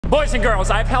Boys and girls,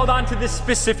 I've held on to this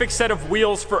specific set of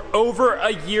wheels for over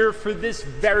a year for this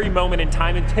very moment in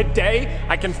time, and today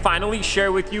I can finally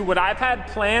share with you what I've had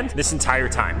planned this entire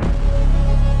time.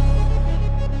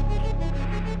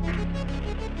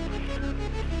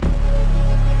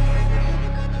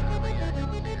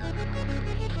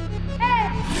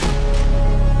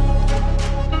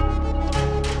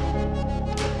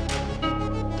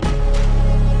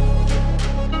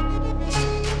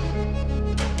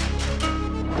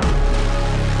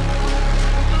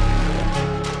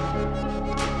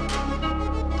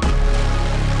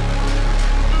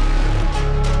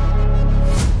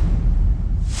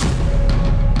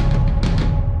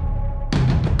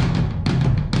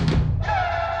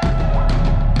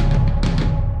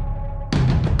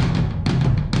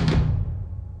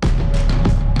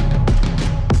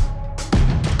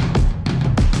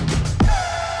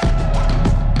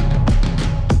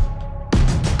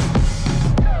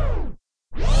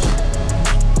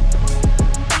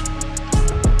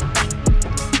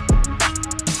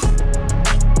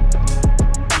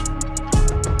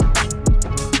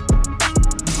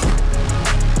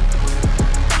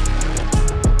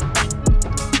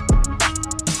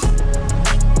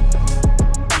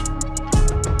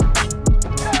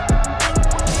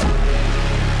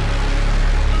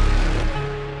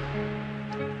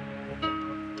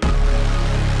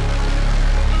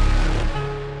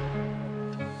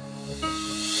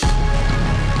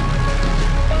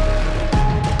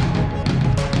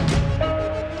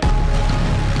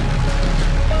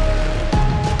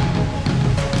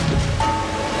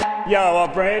 Yo,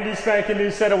 a brand new spanking new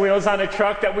set of wheels on a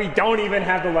truck that we don't even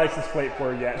have the license plate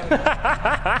for yet.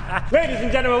 Ladies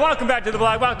and gentlemen, welcome back to the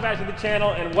vlog, welcome back to the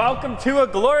channel, and welcome to a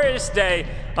glorious day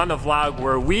on the vlog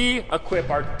where we equip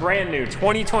our brand new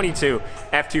 2022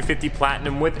 F250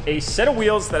 Platinum with a set of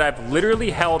wheels that I've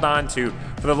literally held on to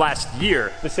for the last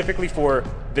year, specifically for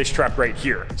this truck right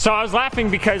here. So I was laughing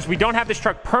because we don't have this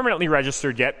truck permanently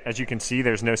registered yet. As you can see,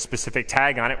 there's no specific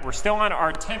tag on it. We're still on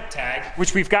our temp tag,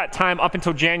 which we've got time up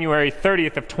until January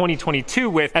 30th of 2022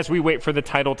 with, as we wait for the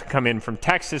title to come in from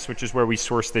Texas, which is where we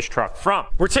source this truck from.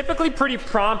 We're typically pretty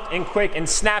prompt and quick and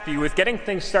snappy with getting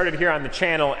things started here on the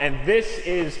channel, and this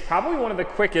is probably one of the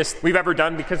quickest we've ever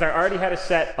done because I already had a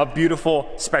set of beautiful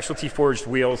specialty forged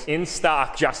wheels in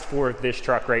stock just for this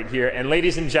truck right here. And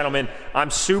ladies and gentlemen, I'm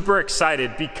super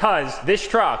excited because this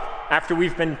truck, after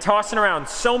we've been tossing around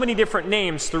so many different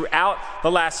names throughout the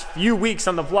last few weeks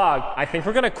on the vlog, I think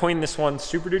we're gonna coin this one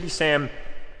Super Duty Sam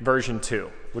version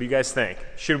 2. What do you guys think?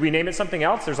 Should we name it something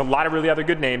else? There's a lot of really other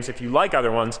good names. If you like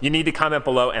other ones, you need to comment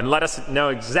below and let us know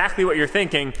exactly what you're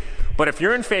thinking. But if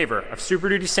you're in favor of Super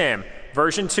Duty Sam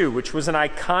version 2, which was an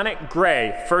iconic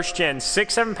gray first gen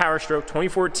 6.7 Power Stroke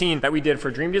 2014 that we did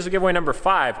for Dream Diesel giveaway number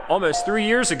 5 almost 3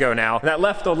 years ago now, that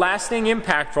left a lasting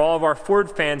impact for all of our Ford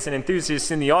fans and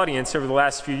enthusiasts in the audience over the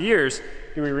last few years,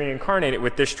 do we reincarnate it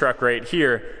with this truck right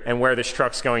here and where this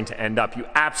truck's going to end up? You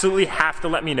absolutely have to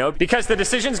let me know because the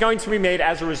decision's going to be made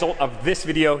as a result of this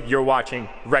video you're watching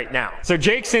right now. So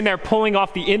Jake's in there pulling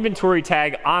off the inventory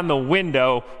tag on the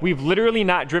window. We've literally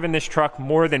not driven this truck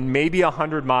more than maybe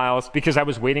 100 miles because I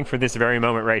was waiting for this very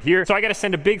moment right here. So I gotta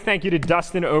send a big thank you to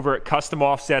Dustin over at Custom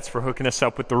Offsets for hooking us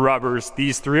up with the rubbers,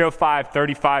 these 305,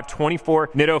 35, 24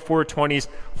 Nitto 420s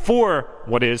for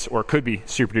what is or could be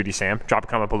Super Duty Sam. Drop a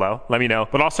comment below, let me know.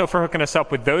 But also for hooking us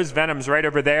up with those Venoms right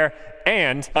over there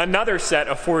and another set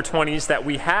of 420s that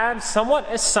we have somewhat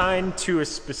assigned to a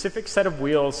specific set of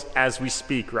wheels as we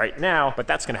speak right now, but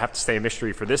that's gonna have to stay a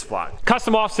mystery for this vlog.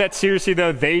 Custom Offset, seriously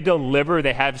though, they deliver.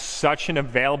 They have such an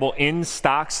available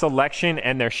in-stock selection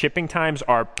and their shipping times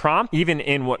are prompt, even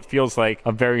in what feels like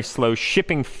a very slow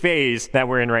shipping phase that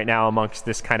we're in right now amongst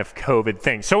this kind of COVID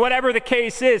thing. So whatever the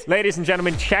case is, ladies and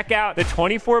gentlemen, check out the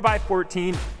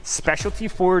 24x14 specialty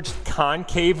forged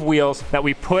concave wheels that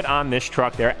we put on this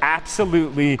truck. They're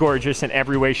absolutely gorgeous in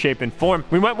every way, shape, and form.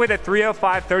 We went with a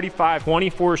 305, 35,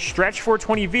 24 stretch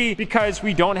 420V because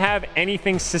we don't have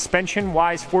anything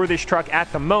suspension-wise for this truck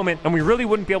at the moment, and we really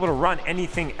wouldn't be able to run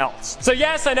anything else. So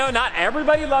yes, I know not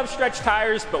everybody loves stretch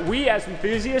tires, but we as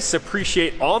enthusiasts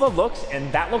appreciate all the looks,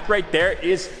 and that look right there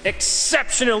is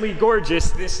exceptionally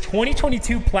gorgeous. This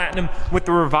 2022 Platinum with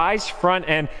the revised front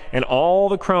end and all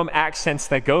the chrome accents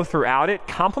that go throughout it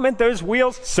complement those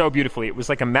wheels so beautifully. It was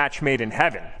like a match made in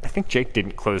heaven. I think Jake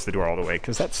didn't close the door all the way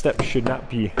because that step should not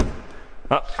be...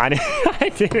 Oh, I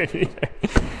didn't either.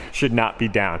 should not be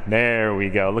down. There we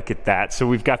go. Look at that. So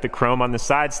we've got the chrome on the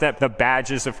side step, the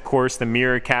badges, of course, the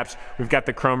mirror caps. We've got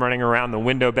the chrome running around the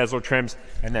window bezel trims,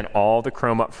 and then all the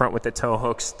chrome up front with the tow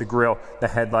hooks, the grille, the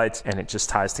headlights, and it just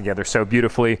ties together so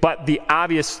beautifully. But the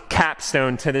obvious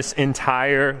capstone to this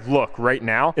entire look right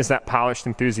now is that polished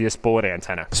enthusiast bullet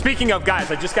antenna. Speaking of,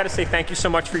 guys, I just got to say thank you so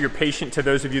much for your patience to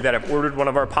those of you that have ordered one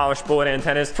of our polished bullet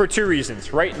antennas for two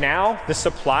reasons. Right now, the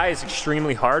supply is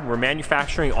extremely hard. We're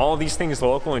manufacturing all of these things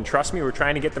local, and trust me, we're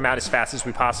trying to get them out as fast as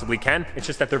we possibly can. It's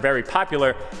just that they're very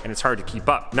popular and it's hard to keep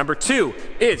up. Number two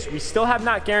is we still have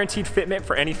not guaranteed fitment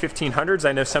for any 1500s.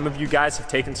 I know some of you guys have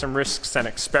taken some risks and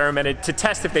experimented to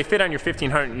test if they fit on your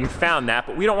 1500 and you found that,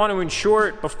 but we don't want to ensure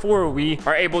it before we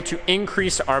are able to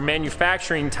increase our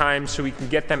manufacturing time so we can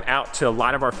get them out to a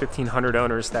lot of our 1500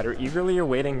 owners that are eagerly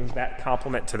awaiting that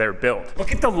complement to their build.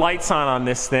 Look at the lights on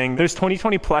this thing. Those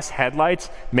 2020 plus headlights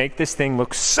make this thing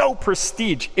look so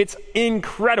prestige. It's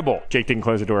incredible. Jake didn't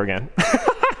close the door again.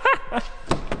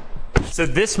 So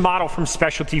this model from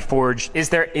Specialty Forged is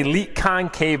their Elite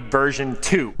Concave version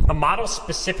 2. The model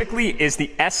specifically is the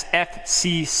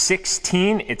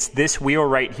SFC16. It's this wheel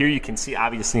right here. You can see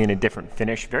obviously in a different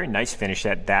finish. Very nice finish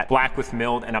at that. Black with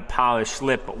milled and a polished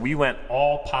lip, but we went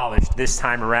all polished this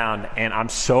time around, and I'm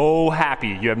so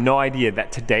happy. You have no idea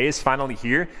that today is finally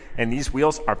here and these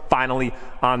wheels are finally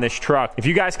on this truck. If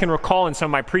you guys can recall in some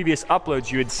of my previous uploads,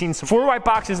 you had seen some 4 white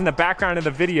boxes in the background of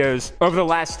the videos over the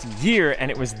last year, and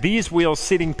it was these wheels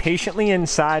sitting patiently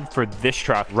inside for this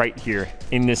truck right here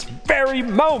in this very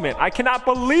moment. I cannot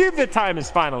believe the time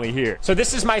is finally here. So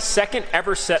this is my second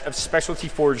ever set of Specialty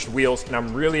Forged wheels, and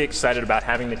I'm really excited about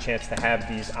having the chance to have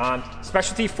these on.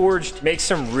 Specialty Forged makes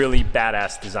some really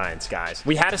badass designs, guys.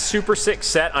 We had a super sick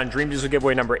set on Dream Diesel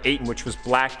giveaway number 8, which was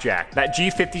Blackjack. That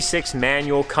G56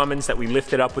 manual Cummins that we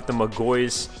lifted up with the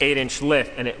McGoy's 8-inch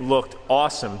lift, and it looked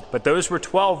awesome. But those were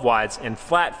 12 wides and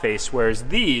flat face, whereas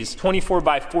these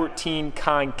 24x14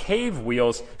 concave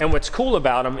wheels, and what's cool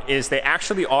about them is they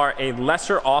actually are a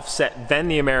lesser offset than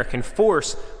the American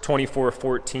Force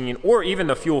 2414 or even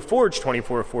the Fuel Forge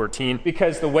 2414,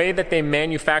 because the way that they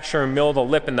manufacture and mill the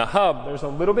lip and the hub, there's a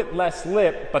little bit less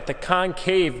lip, but the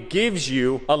concave gives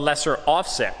you a lesser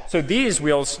offset. So these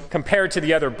wheels, compared to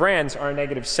the other brands, are a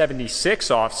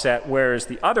 -76 offset, whereas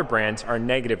the other brands are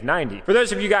 -90. For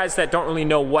those of you guys that don't really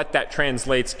know what that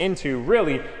translates into,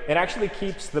 really, it actually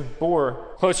keeps the bore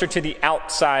closer to the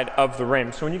outside of the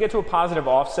rim. So when you get to a positive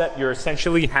offset, you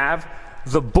essentially have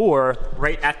the bore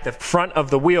right at the front of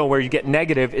the wheel. Where you get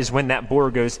negative is when that bore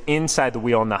goes inside the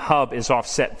wheel and the hub is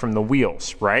offset from the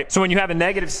wheels, right? So when you have a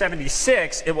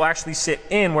 -76, it will actually sit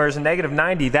in, whereas a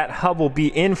 -90, that hub will be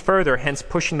in further, hence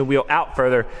pushing the wheel out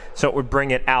further, so it would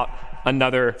bring it out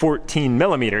another 14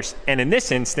 millimeters. And in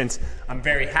this instance, I'm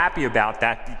very happy about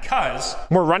that because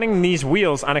we're running these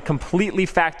wheels on a completely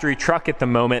factory truck at the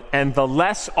moment, and the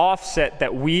less offset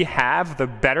that we have, the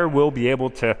better we'll be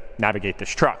able to navigate this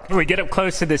truck. When we get up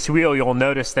close to this wheel, you'll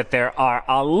notice that there are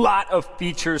a lot of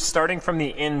features starting from the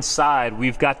inside.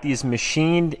 We've got these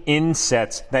machined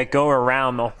insets that go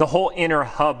around the whole inner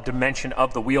hub dimension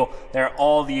of the wheel. They're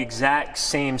all the exact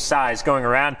same size going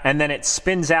around, and then it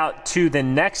spins out to the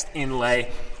next inlay,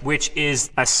 which is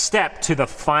a step to the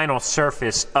final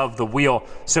surface of the wheel.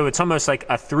 So it's almost like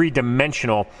a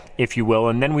 3-dimensional, if you will.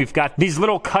 And then we've got these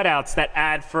little cutouts that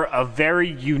add for a very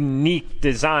unique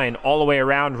design all the way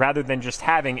around, rather than just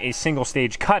having a single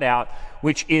stage cutout,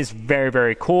 which is very,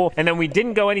 very cool. And then we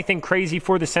didn't go anything crazy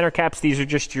for the center caps. These are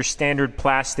just your standard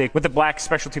plastic with the black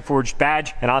Specialty Forged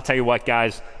badge. And I'll tell you what,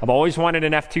 guys, I've always wanted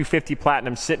an F250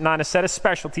 Platinum sitting on a set of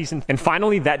specialties, and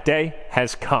finally that day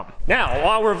has come. Now,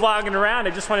 while we're vlogging around,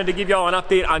 I just wanted to give y'all an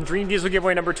update on Dream Diesel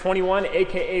giveaway number 21,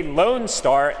 aka Lone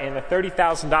Star, and the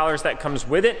 $30,000 that comes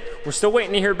with it. We're still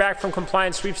waiting to hear back from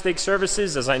Compliance Sweepstakes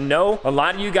Services, as I know a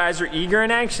lot of you guys are eager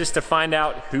and anxious to find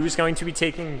out who's going to be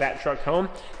taking that truck home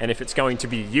and if it's going to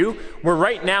be you. We're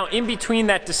right now in between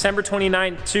that December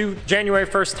 29th to January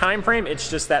 1st time frame. It's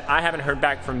just that I haven't heard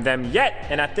back from them yet,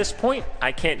 and at this point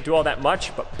I can't do all that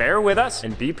much, but bear with us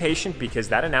and be patient, because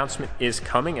that announcement is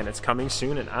coming, and it's coming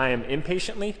soon, and I am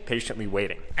patiently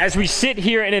waiting. As we sit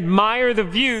here and admire the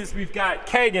views, we've got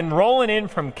Kegan rolling in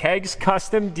from Keg's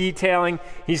Custom Detailing.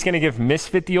 He's gonna give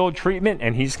Misfit the old treatment,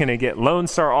 and he's gonna get Lone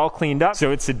Star all cleaned up.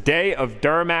 So it's a day of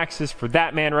Duramaxes for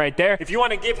that man right there. If you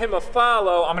want to give him a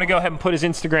follow, I'm gonna go ahead and put his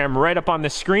Instagram right up on the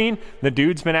screen. The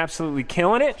dude's been absolutely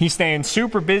killing it. He's staying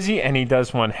super busy, and he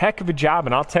does one heck of a job.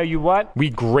 And I'll tell you what, we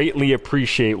greatly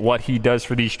appreciate what he does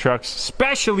for these trucks,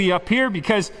 especially up here,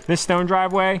 because this stone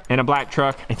driveway and a black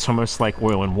truck, it's almost like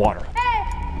oil and water. Hey.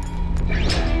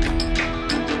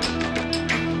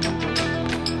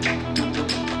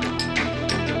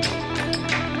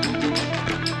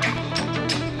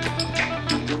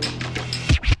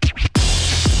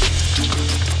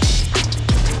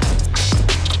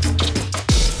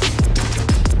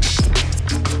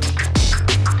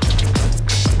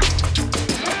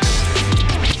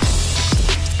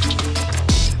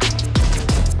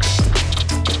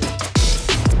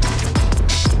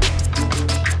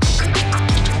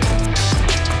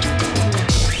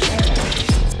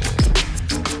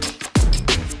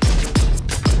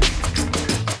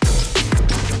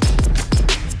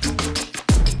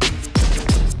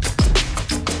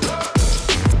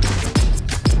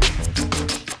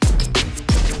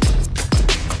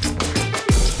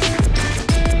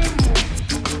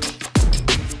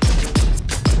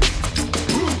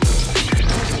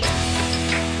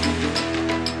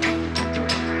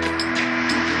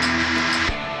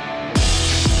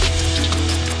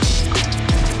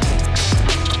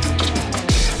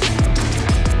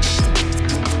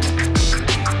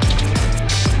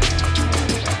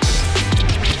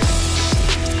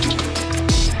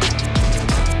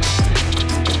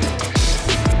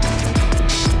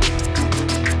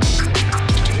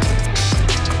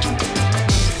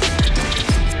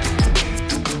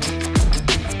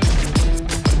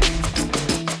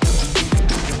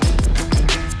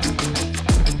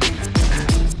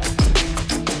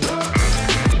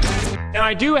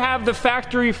 I do have the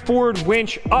factory Ford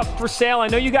winch up for sale. I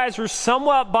know you guys were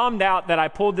somewhat bummed out that I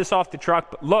pulled this off the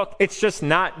truck, but look, it's just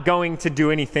not going to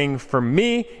do anything for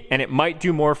me, and it might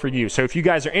do more for you. So if you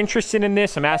guys are interested in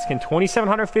this, I'm asking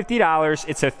 $2,750.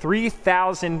 It's a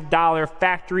 $3,000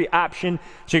 factory option,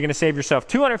 so you're gonna save yourself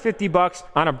 $250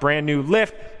 on a brand new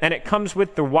lift, and it comes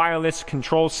with the wireless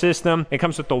control system. It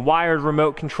comes with the wired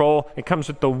remote control. It comes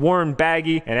with the worn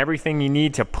baggie and everything you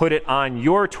need to put it on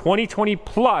your 2020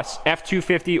 plus F250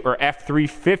 or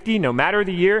F350. No matter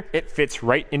the year, it fits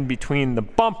right in between the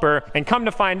bumper. And come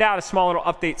to find out, a small little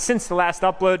update since the last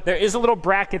upload, there is a little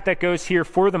bracket that goes here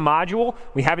for the module.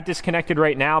 We have it disconnected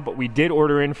right now, but we did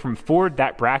order in from Ford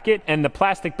that bracket and the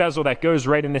plastic bezel that goes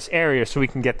right in this area so we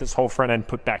can get this whole front end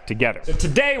put back together. So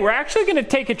today, we're actually gonna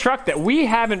take a truck that we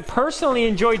haven't personally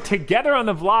enjoyed together on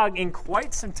the vlog in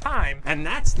quite some time, and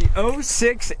that's the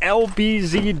 06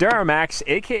 LBZ DURTYMAX,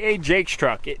 aka Jake's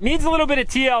truck. It needs a little bit of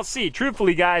TLC.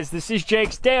 Truthfully, guys, this is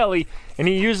Jake's daily, and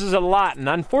he uses a lot. And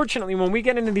unfortunately, when we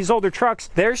get into these older trucks,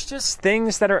 there's just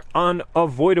things that are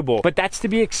unavoidable. But that's to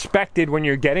be expected when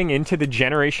you're getting into the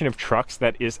generation of trucks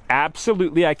that is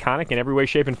absolutely iconic in every way,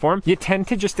 shape, and form. You tend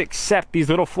to just accept these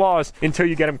little flaws until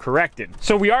you get them corrected.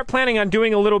 So we are planning on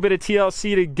doing a little bit of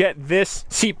TLC to get this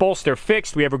seat bolster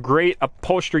fixed. We have a great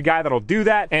upholstery guy that'll do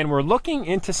that. And we're looking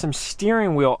into some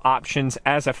steering wheel options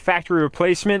as a factory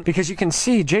replacement, because you can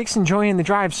see Jake's enjoying the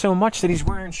drive so much that he's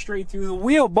wearing straight through the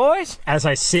wheel, boys. As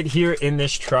I sit here in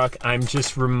this truck, I'm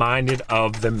just reminded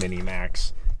of the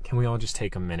Mini-Max. Can we all just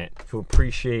take a minute to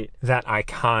appreciate that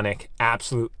iconic,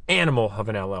 absolute animal of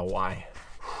an LLY?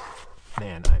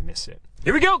 Man, I miss it.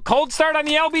 Here we go, cold start on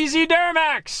the LBZ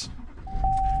DURTYMAX.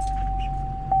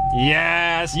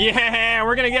 Yes, yeah,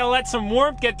 we're gonna let some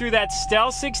warmth get through that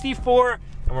Stealth 64,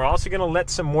 and we're also gonna let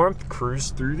some warmth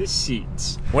cruise through the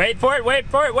seats. Wait for it, wait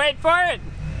for it, wait for it!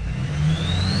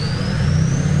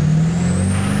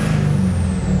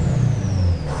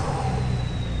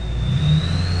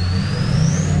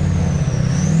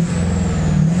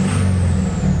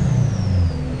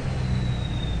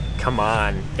 Come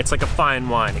on, it's like a fine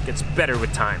wine. It gets better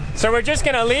with time. So we're just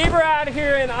gonna leave her out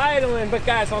here in idling, but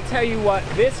guys, I'll tell you what,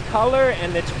 this color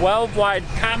and the 12 wide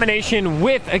combination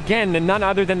with, again, none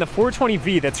other than the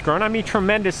 420V that's grown on me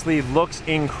tremendously, looks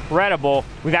incredible.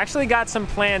 We've actually got some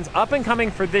plans up and coming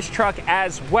for this truck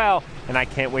as well, and I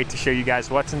can't wait to show you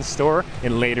guys what's in store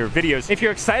in later videos. If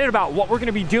you're excited about what we're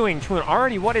gonna be doing to an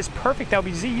already what is perfect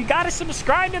LBZ, you gotta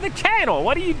subscribe to the channel.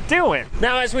 What are you doing?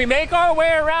 Now, as we make our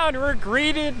way around, we're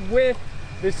greeted with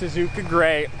the Suzuki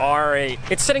Gray R8.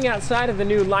 It's sitting outside of the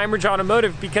new Lime Ridge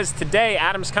Automotive because today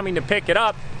Adam's coming to pick it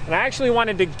up, and I actually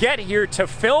wanted to get here to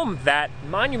film that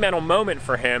monumental moment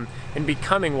for him in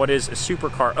becoming what is a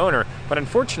supercar owner, but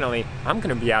unfortunately, I'm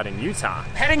gonna be out in Utah.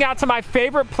 Heading out to my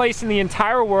favorite place in the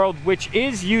entire world, which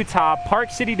is Utah,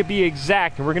 Park City to be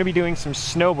exact, and we're gonna be doing some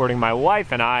snowboarding, my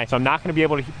wife and I, so I'm not gonna be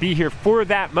able to be here for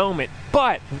that moment,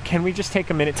 but can we just take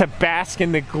a minute to bask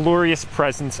in the glorious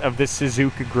presence of this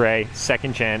Suzuki Gray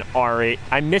 2nd Gen R8.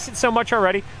 I miss it so much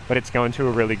already, but it's going to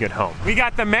a really good home. We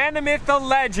got the man, the myth, the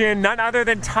legend, none other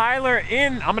than Tyler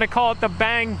in, I'm gonna call it the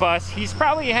Bang Bus. He's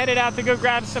probably headed out to go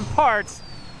grab some parts.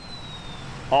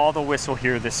 All the whistle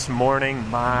here this morning,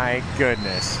 my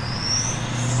goodness.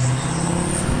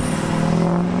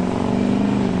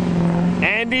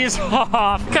 And he's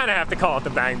off. Kind of have to call it the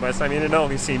Bang Bus. I mean, it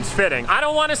only seems fitting. I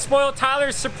don't want to spoil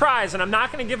Tyler's surprise, and I'm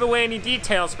not going to give away any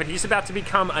details, but he's about to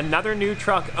become another new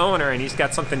truck owner, and he's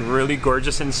got something really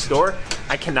gorgeous in store.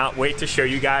 I cannot wait to show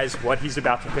you guys what he's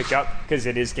about to pick up, because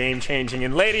it is game-changing.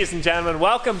 And ladies and gentlemen,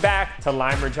 welcome back to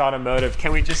Lime Ridge Automotive.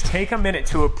 Can we just take a minute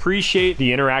to appreciate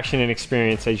the interaction and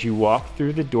experience as you walk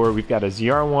through the door? We've got a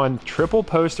ZR1 triple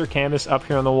poster canvas up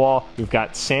here on the wall. We've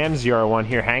got Sam's ZR1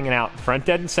 here hanging out front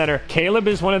dead and center. Caleb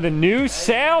is one of the new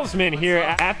salesmen here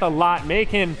at the lot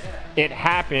making it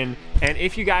happen. And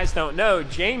if you guys don't know,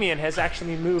 Jamian has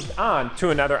actually moved on to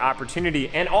another opportunity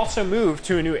and also moved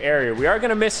to a new area. We are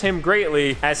gonna miss him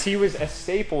greatly as he was a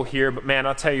staple here, but man,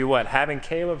 I'll tell you what, having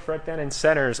Caleb front dead and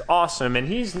center is awesome. And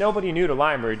he's nobody new to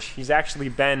Lime Ridge. He's actually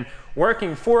been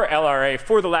working for LRA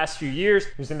for the last few years.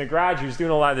 He was in the garage, he was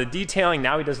doing a lot of the detailing,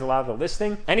 now he does a lot of the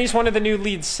listing. And he's one of the new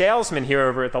lead salesmen here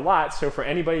over at the lot, so for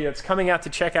anybody that's coming out to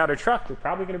check out a truck, you're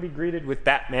probably gonna be greeted with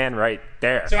that man right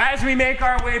there. So as we make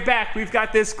our way back, we've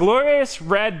got this glorious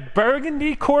red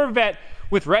burgundy Corvette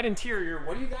with red interior.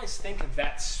 What do you guys think of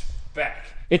that spec?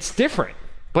 It's different.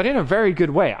 but in a very good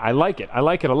way. I like it. I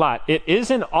like it a lot. It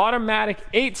is an automatic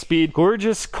 8-speed,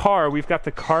 gorgeous car. We've got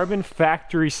the carbon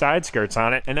factory side skirts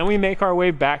on it, and then we make our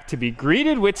way back to be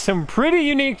greeted with some pretty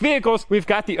unique vehicles. We've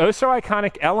got the oh so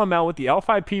iconic LML with the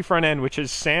L5P front end, which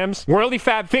is Sam's Whirly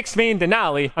Fab fixed main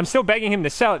Denali. I'm still begging him to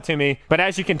sell it to me, but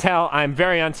as you can tell, I'm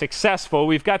very unsuccessful.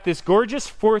 We've got this gorgeous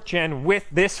 4th gen with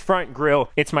this front grille.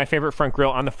 It's my favorite front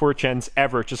grille on the 4th gens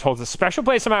ever. It just holds a special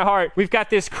place in my heart. We've got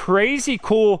this crazy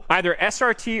cool either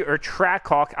SRT or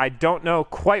Trackhawk. I don't know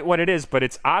quite what it is, but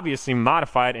it's obviously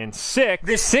modified and sick.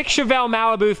 This 6 Chevelle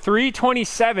Malibu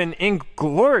 327 in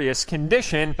glorious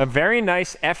condition, a very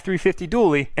nice F250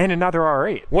 dually, and another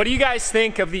R8. What do you guys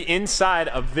think of the inside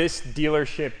of this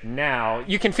dealership now?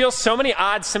 You can feel so many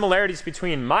odd similarities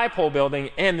between my pole building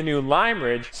and the new Lime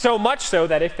Ridge, so much so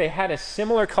that if they had a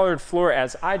similar colored floor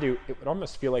as I do, it would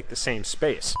almost feel like the same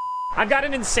space. I've got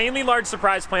an insanely large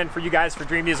surprise plan for you guys for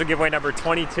Dream Diesel giveaway number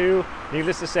 22.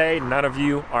 Needless to say, none of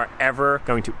you are ever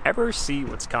going to ever see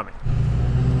what's coming.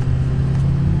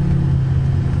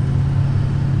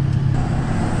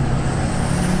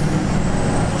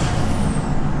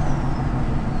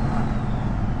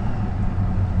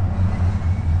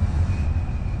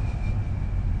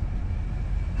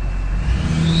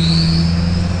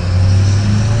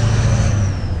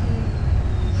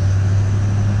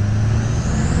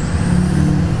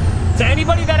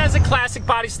 Anybody that has a classic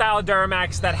body style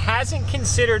DURTYMAX that hasn't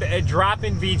considered a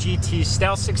drop-in VGT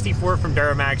Stealth 64 from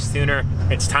DURTYMAX Tuner,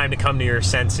 it's time to come to your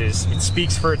senses. It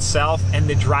speaks for itself, and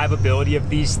the drivability of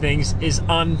these things is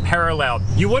unparalleled.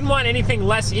 You wouldn't want anything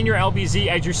less in your LBZ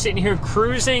as you're sitting here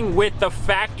cruising with the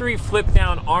factory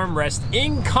flip-down armrest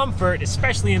in comfort,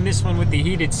 especially in this one with the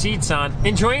heated seats on,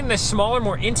 enjoying the smaller,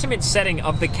 more intimate setting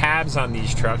of the cabs on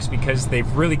these trucks because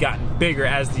they've really gotten bigger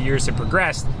as the years have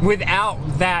progressed without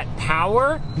that power,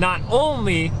 not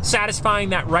only satisfying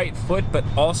that right foot, but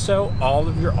also all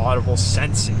of your audible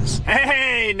senses.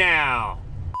 Hey now!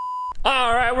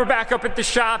 All right, we're back up at the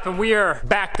shop and we are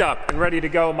backed up and ready to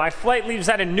go. My flight leaves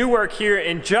out of Newark here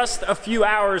in just a few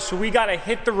hours, so we gotta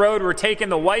hit the road. We're taking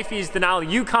the wifey's Denali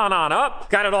Yukon on up.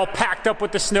 Got it all packed up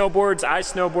with the snowboards. I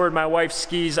snowboard, my wife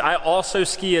skis. I also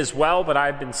ski as well, but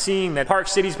I've been seeing that Park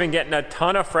City's been getting a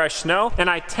ton of fresh snow, and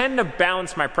I tend to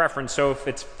balance my preference. So if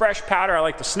it's fresh powder, I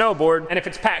like to snowboard, and if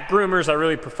it's packed groomers, I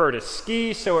really prefer to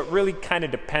ski. So it really kind of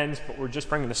depends, but we're just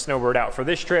bringing the snowboard out for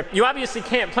this trip. You obviously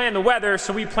can't plan the weather,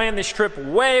 so we plan this trip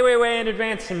way in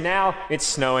advance, and now it's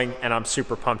snowing and I'm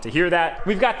super pumped to hear that.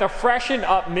 We've got the freshened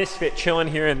up Misfit chilling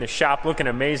here in the shop, looking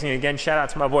amazing. Again, shout out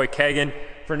to my boy Kagan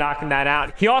for knocking that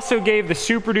out. He also gave the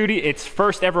Super Duty its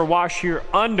first ever wash here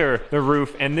under the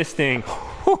roof, and this thing,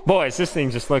 boys, this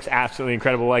thing just looks absolutely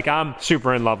incredible. Like, I'm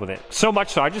super in love with it. So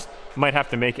much so I just might have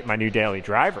to make it my new daily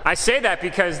driver. I say that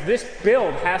because this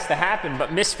build has to happen,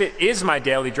 but Misfit is my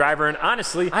daily driver, and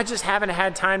honestly, I just haven't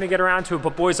had time to get around to it.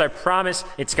 But boys, I promise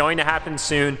it's going to happen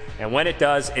soon, and when it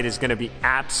does, it is going to be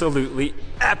absolutely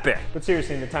epic. But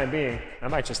seriously, in the time being, I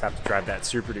might just have to drive that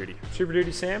Super Duty. Super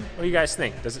Duty, Sam? What do you guys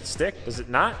think? Does it stick? Does it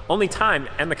not? Only time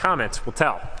and the comments will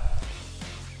tell.